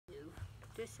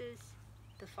is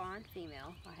the fawn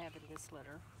female I have in this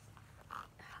litter.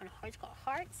 It's called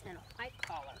Hearts and a White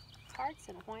Collar. Hearts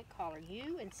and a White Collar.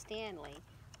 You and Stanley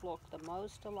look the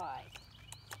most alike.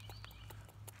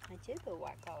 I did the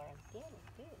white collar on Stanley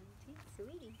too. Gee,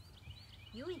 sweetie.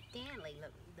 You and Stanley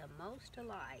look the most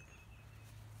alike.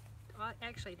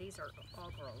 Actually, these are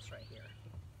all girls right here.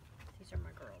 These are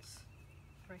my girls.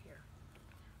 Right here.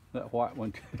 That white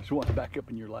one is one back up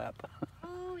in your lap.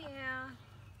 Oh, yeah.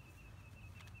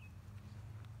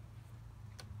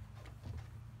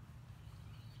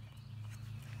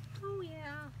 Oh,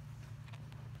 yeah.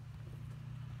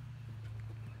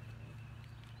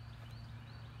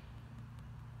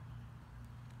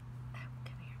 Oh,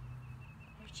 come here.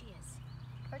 There she is.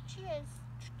 There she is.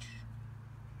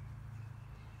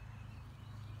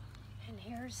 And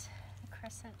here's the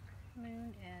crescent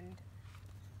moon, and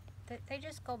they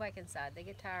just go back inside. They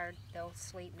get tired. They'll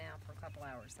sleep now for a couple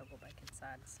hours. They'll go back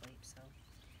inside and sleep. So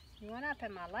you went up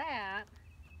in my lap.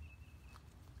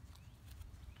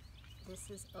 This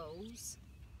is O's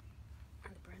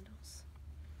and the brindles.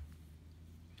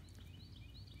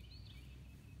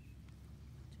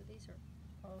 So these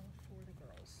are all for the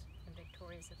girls. And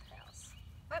Victoria's at the house.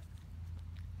 Whoop.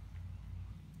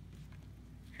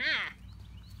 Hi.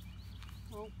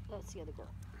 Oh, that's the other girl.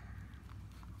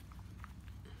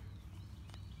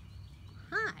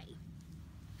 Hi.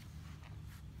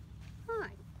 Hi.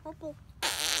 Bubble.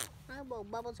 I blow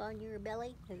bubbles on your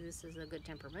belly. This is a good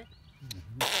temperament.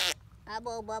 I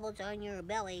blow bubbles on your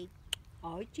belly.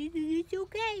 Oh, it's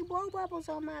okay. Blow bubbles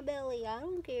on my belly. I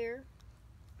don't care.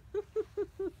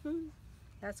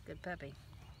 That's a good puppy.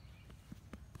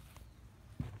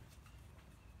 I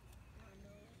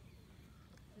know.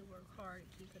 We work hard at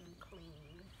keeping them clean.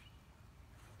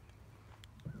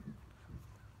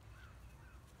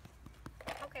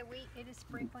 Okay, it is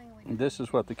sprinkling. This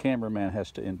is what the cameraman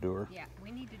has to endure. Yeah,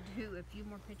 we need to do a few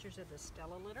more pictures of the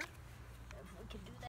Stella litter. If we can do that.